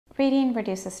Reading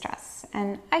reduces stress,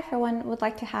 and I, for one, would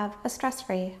like to have a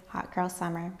stress-free hot girl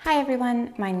summer. Hi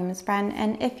everyone, my name is Bret,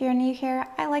 and if you're new here,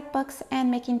 I like books and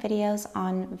making videos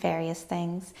on various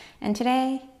things. And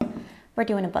today, we're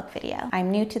doing a book video.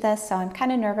 I'm new to this, so I'm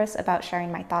kind of nervous about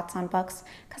sharing my thoughts on books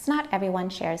because not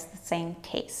everyone shares the same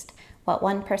taste. What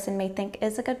one person may think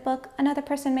is a good book, another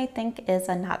person may think is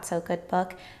a not so good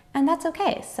book, and that's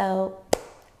okay. So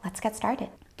let's get started.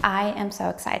 I am so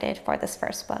excited for this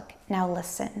first book. Now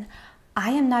listen,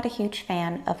 I am not a huge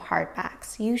fan of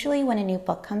hardbacks. Usually when a new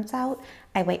book comes out,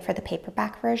 I wait for the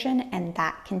paperback version, and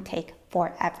that can take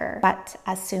forever. But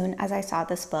as soon as I saw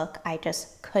this book, I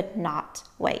just could not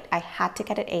wait. I had to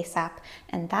get it ASAP,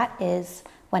 and that is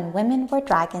When Women Were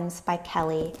Dragons by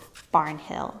Kelly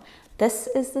Barnhill. This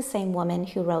is the same woman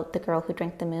who wrote The Girl Who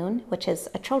Drank the Moon, which is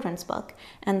a children's book,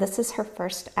 and this is her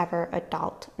first ever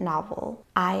adult novel.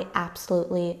 I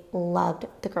absolutely loved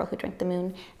The Girl Who Drank the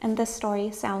Moon, and this story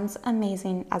sounds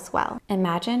amazing as well.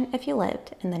 Imagine if you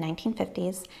lived in the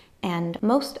 1950s and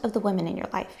most of the women in your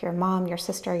life, your mom, your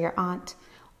sister, your aunt,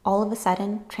 all of a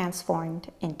sudden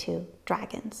transformed into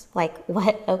dragons. Like,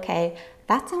 what? Okay,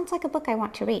 that sounds like a book I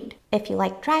want to read. If you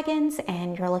like dragons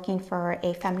and you're looking for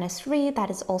a feminist read that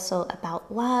is also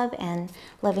about love and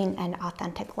living an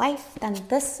authentic life, then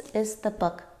this is the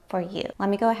book for you. Let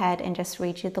me go ahead and just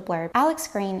read you the blurb. Alex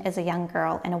Green is a young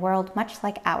girl in a world much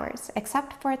like ours,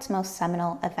 except for its most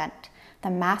seminal event, the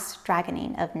mass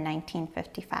dragoning of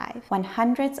 1955, when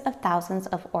hundreds of thousands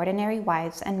of ordinary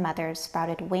wives and mothers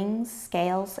sprouted wings,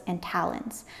 scales, and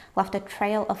talons, left a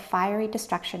trail of fiery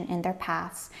destruction in their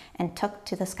paths, and took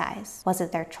to the skies. Was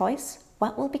it their choice?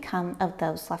 What will become of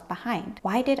those left behind?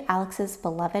 Why did Alex's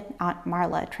beloved Aunt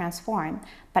Marla transform,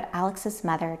 but Alex's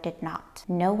mother did not?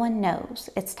 No one knows.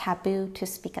 It's taboo to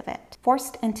speak of it.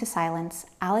 Forced into silence,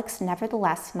 Alex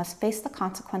nevertheless must face the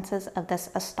consequences of this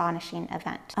astonishing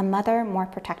event. A mother more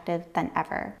protective than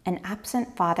ever. An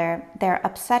absent father, their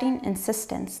upsetting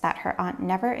insistence that her aunt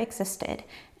never existed,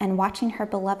 and watching her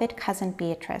beloved cousin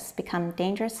Beatrice become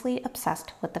dangerously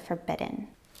obsessed with the forbidden.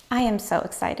 I am so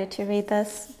excited to read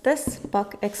this. This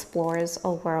book explores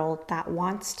a world that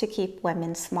wants to keep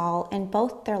women small in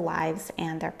both their lives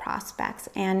and their prospects,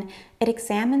 and it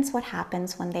examines what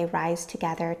happens when they rise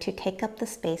together to take up the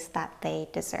space that they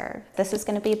deserve. This is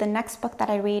going to be the next book that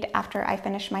I read after I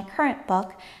finish my current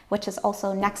book, which is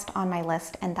also next on my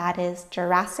list, and that is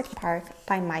Jurassic Park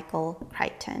by Michael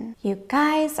Crichton. You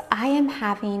guys, I am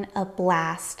having a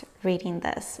blast reading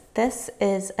this. This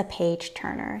is a page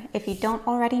turner. If you don't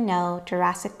already know,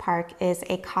 Jurassic Park is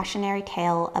a cautionary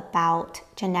tale about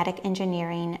genetic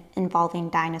engineering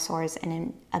involving dinosaurs in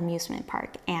an amusement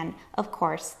park. And of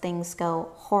course, things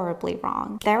go horribly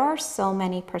wrong. There are so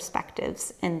many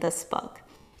perspectives in this book.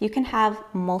 You can have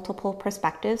multiple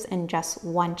perspectives in just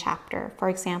one chapter. For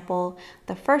example,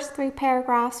 the first 3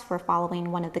 paragraphs were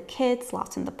following one of the kids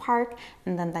lost in the park,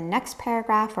 and then the next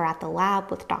paragraph we're at the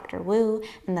lab with Dr. Wu,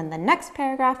 and then the next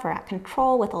paragraph we're at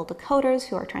control with all the coders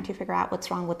who are trying to figure out what's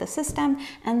wrong with the system,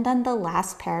 and then the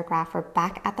last paragraph we're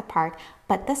back at the park,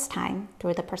 but this time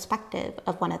through the perspective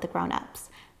of one of the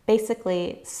grown-ups.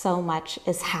 Basically, so much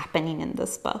is happening in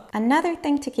this book. Another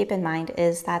thing to keep in mind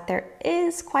is that there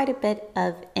is quite a bit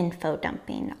of info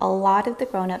dumping. A lot of the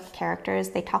grown-up characters,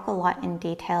 they talk a lot in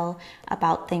detail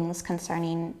about things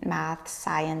concerning math,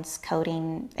 science,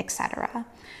 coding, etc.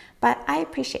 But I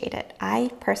appreciate it.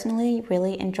 I personally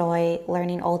really enjoy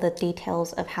learning all the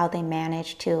details of how they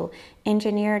manage to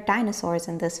engineer dinosaurs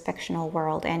in this fictional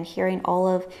world and hearing all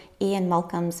of Ian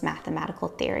Malcolm's mathematical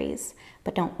theories.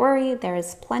 But don't worry, there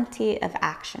is plenty of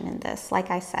action in this.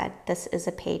 Like I said, this is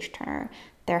a page turner.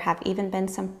 There have even been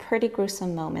some pretty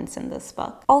gruesome moments in this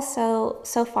book. Also,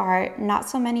 so far, not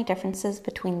so many differences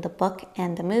between the book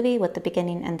and the movie with the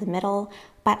beginning and the middle,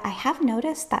 but I have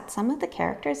noticed that some of the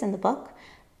characters in the book,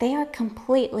 they are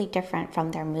completely different from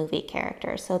their movie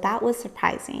characters, so that was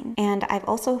surprising. And I've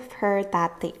also heard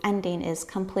that the ending is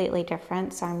completely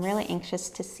different, so I'm really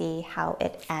anxious to see how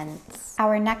it ends.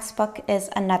 Our next book is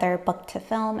another book to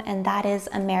film, and that is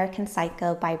American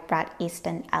Psycho by Bret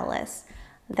Easton Ellis.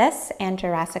 This and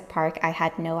Jurassic Park I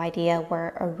had no idea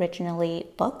were originally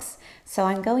books, so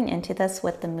I'm going into this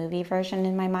with the movie version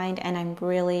in my mind, and I'm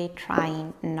really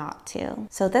trying not to.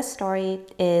 So this story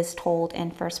is told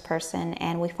in first person,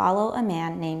 and we follow a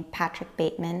man named Patrick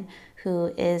Bateman,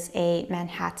 who is a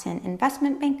Manhattan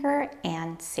investment banker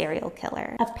and serial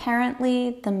killer.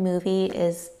 Apparently, the movie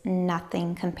is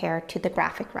nothing compared to the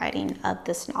graphic writing of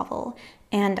this novel.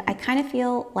 And I kind of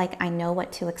feel like I know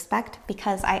what to expect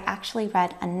because I actually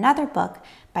read another book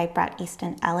by Bret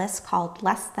Easton Ellis called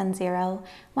Less Than Zero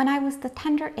when I was the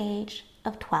tender age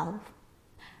of 12.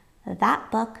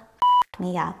 That book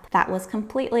me up. That was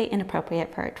completely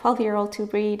inappropriate for a 12-year-old to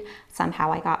read.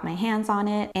 Somehow I got my hands on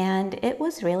it and it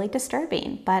was really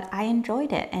disturbing, but I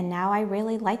enjoyed it, and now I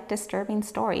really like disturbing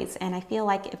stories, and I feel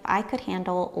like if I could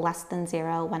handle Less Than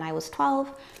Zero when I was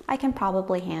 12, I can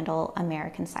probably handle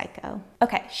American Psycho.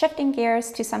 Okay, shifting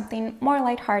gears to something more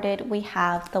lighthearted, we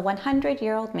have The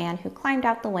 100-Year-Old Man Who Climbed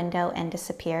Out the Window and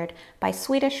Disappeared by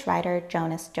Swedish writer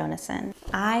Jonas Jonasson.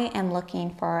 I am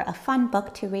looking for a fun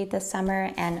book to read this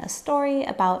summer, and a story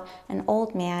about an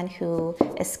old man who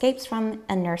escapes from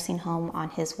a nursing home on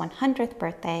his 100th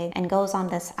birthday and goes on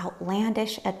this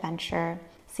outlandish adventure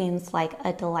seems like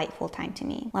a delightful time to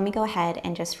me. Let me go ahead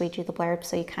and just read you the blurb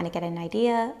so you kind of get an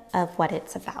idea of what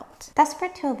it's about.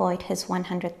 Desperate to avoid his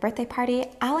 100th birthday party,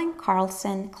 Alan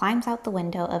Carlson climbs out the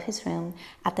window of his room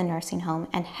at the nursing home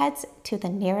and heads to the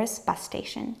nearest bus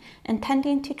station,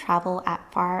 intending to travel as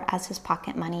far as his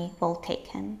pocket money will take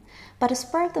him. But a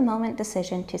spur-of-the-moment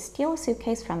decision to steal a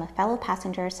suitcase from a fellow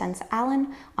passenger sends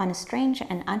Alan on a strange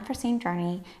and unforeseen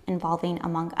journey involving,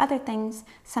 among other things,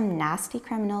 some nasty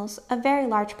criminals, a very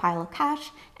large pile of cash,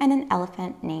 and an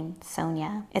elephant named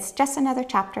Sonia. It's just another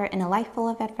chapter in a life full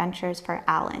of adventures for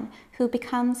Alan, who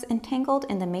becomes entangled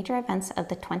in the major events of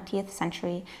the 20th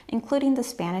century, including the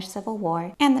Spanish Civil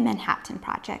War and the Manhattan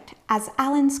Project. As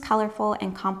Alan's colorful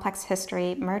and complex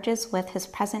history merges with his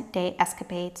present-day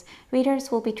escapades,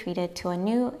 readers will be treated to a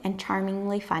new and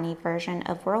charmingly funny version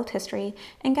of world history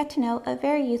and get to know a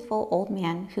very youthful old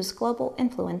man whose global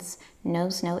influence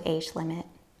knows no age limit.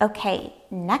 Okay,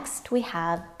 next we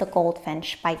have The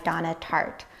Goldfinch by Donna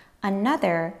Tartt.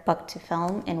 Another book to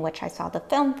film in which I saw the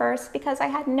film first because I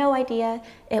had no idea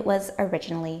it was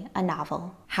originally a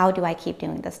novel. How do I keep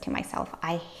doing this to myself?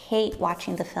 I hate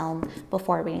watching the film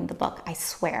before reading the book. I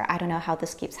swear, I don't know how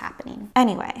this keeps happening.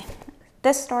 Anyway,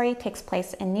 this story takes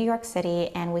place in New York City,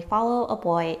 and we follow a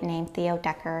boy named Theo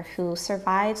Decker who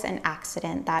survives an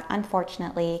accident that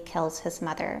unfortunately kills his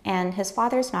mother. And his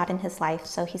father's not in his life,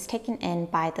 so he's taken in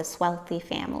by this wealthy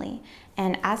family.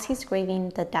 And as he's grieving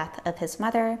the death of his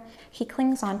mother, he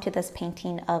clings on to this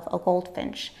painting of a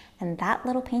goldfinch, and that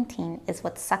little painting is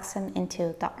what sucks him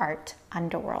into the art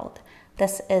underworld.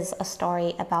 This is a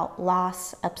story about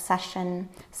loss, obsession,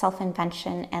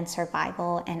 self-invention, and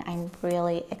survival, and I'm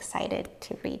really excited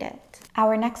to read it.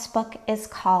 Our next book is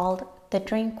called The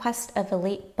Dream Quest of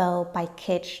Elite Beau by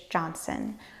Kij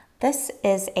Johnson. This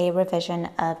is a revision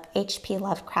of H.P.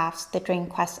 Lovecraft's The Dream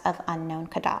Quest of Unknown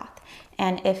Kadath.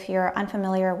 And if you're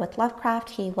unfamiliar with Lovecraft,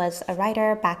 he was a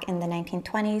writer back in the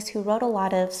 1920s who wrote a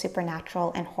lot of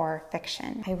supernatural and horror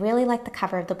fiction. I really like the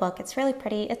cover of the book. It's really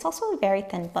pretty. It's also a very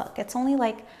thin book. It's only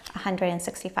like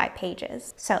 165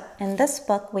 pages. So in this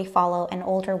book, we follow an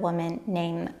older woman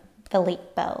named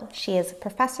Vellitt Beau. She is a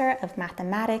professor of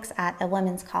mathematics at a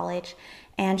women's college,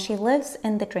 and she lives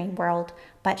in the dream world,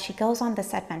 but she goes on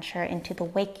this adventure into the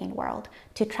waking world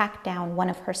to track down one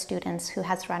of her students who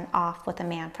has run off with a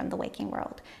man from the waking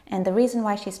world. And the reason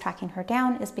why she's tracking her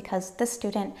down is because this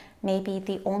student may be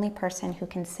the only person who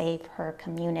can save her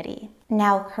community.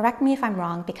 Now, correct me if I'm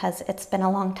wrong, because it's been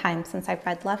a long time since I've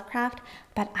read Lovecraft,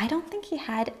 but I don't think he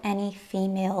had any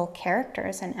female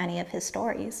characters in any of his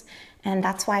stories. And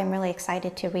that's why I'm really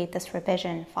excited to read this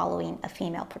revision following a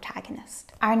female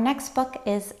protagonist. Our next book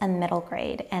is a middle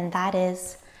grade, and that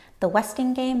is The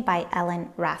Westing Game by Ellen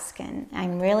Raskin.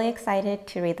 I'm really excited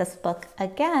to read this book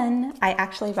again. I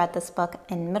actually read this book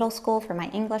in middle school for my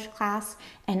English class,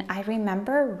 and I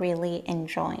remember really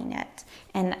enjoying it.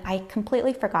 And I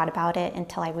completely forgot about it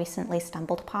until I recently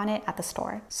stumbled upon it at the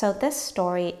store. So this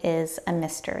story is a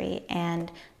mystery,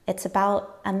 and it's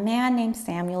about a man named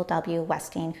Samuel W.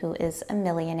 Westing who is a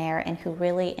millionaire and who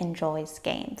really enjoys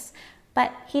games.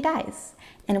 But he dies,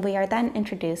 and we are then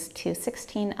introduced to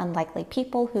 16 unlikely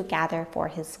people who gather for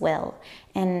his will.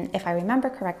 And if I remember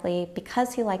correctly,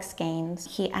 because he likes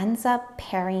games, he ends up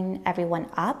pairing everyone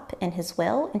up in his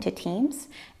will into teams,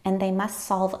 and they must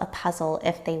solve a puzzle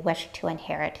if they wish to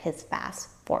inherit his vast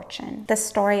fortune. This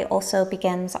story also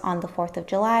begins on the 4th of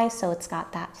July, so it's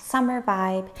got that summer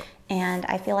vibe, and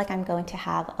I feel like I'm going to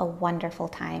have a wonderful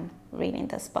time reading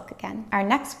this book again. Our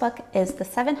next book is The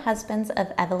 7 Husbands of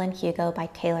Evelyn Hugo by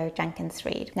Taylor Jenkins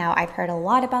Reid. Now, I've heard a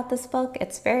lot about this book.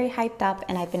 It's very hyped up,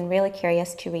 and I've been really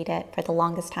curious to read it for the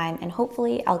longest time, and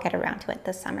hopefully I'll get around to it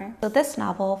this summer. So this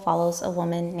novel follows a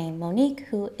woman named Monique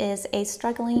who is a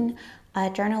struggling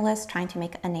journalist trying to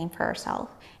make a name for herself.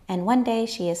 And one day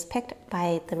she is picked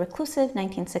by the reclusive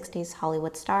 1960s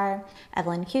Hollywood star,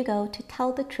 Evelyn Hugo, to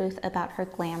tell the truth about her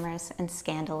glamorous and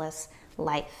scandalous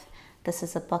life. This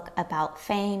is a book about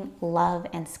fame, love,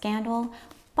 and scandal,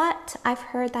 but I've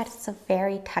heard that it's a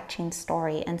very touching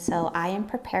story, and so I am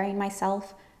preparing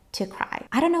myself to cry.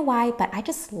 I don't know why, but I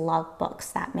just love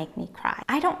books that make me cry.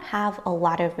 I don't have a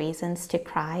lot of reasons to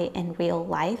cry in real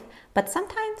life, but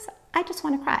sometimes I just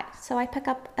want to cry, so I pick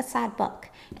up a sad book.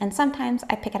 And sometimes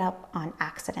I pick it up on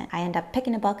accident. I end up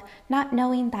picking a book not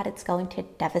knowing that it's going to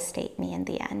devastate me in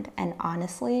the end. And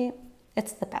honestly,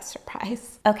 it's the best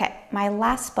surprise. Okay, my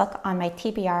last book on my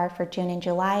TBR for June and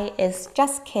July is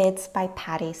Just Kids by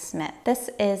Patti Smith. This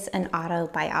is an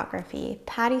autobiography.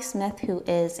 Patti Smith, who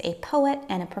is a poet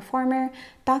and a performer,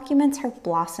 documents her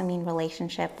blossoming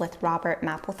relationship with Robert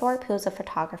Mapplethorpe, who's a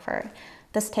photographer.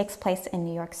 This takes place in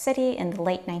New York City in the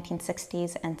late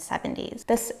 1960s and 70s.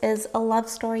 This is a love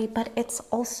story, but it's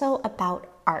also about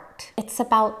art. It's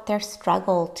about their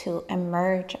struggle to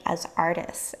emerge as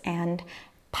artists, and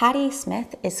Patti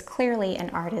Smith is clearly an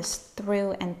artist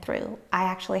through and through. I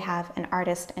actually have an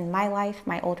artist in my life,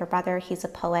 my older brother. He's a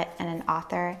poet and an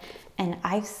author, and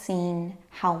I've seen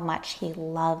how much he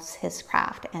loves his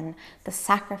craft and the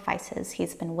sacrifices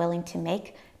he's been willing to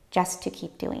make just to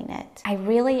keep doing it. I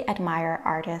really admire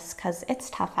artists because it's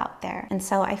tough out there, and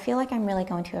so I feel like I'm really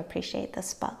going to appreciate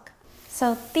this book.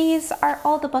 So these are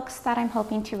all the books that I'm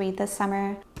hoping to read this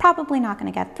summer. Probably not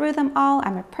going to get through them all.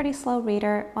 I'm a pretty slow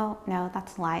reader. Well, no,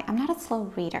 that's a lie. I'm not a slow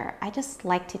reader. I just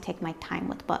like to take my time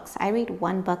with books. I read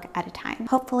one book at a time.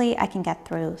 Hopefully I can get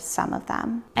through some of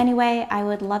them. Anyway, I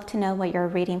would love to know what your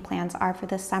reading plans are for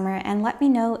this summer, and let me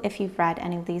know if you've read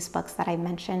any of these books that I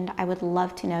mentioned. I would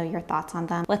love to know your thoughts on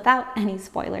them without any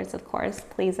spoilers, of course.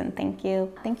 Please and thank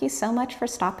you. Thank you so much for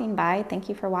stopping by. Thank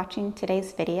you for watching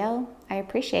today's video. I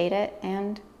appreciate it,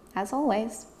 and as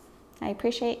always, I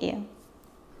appreciate you.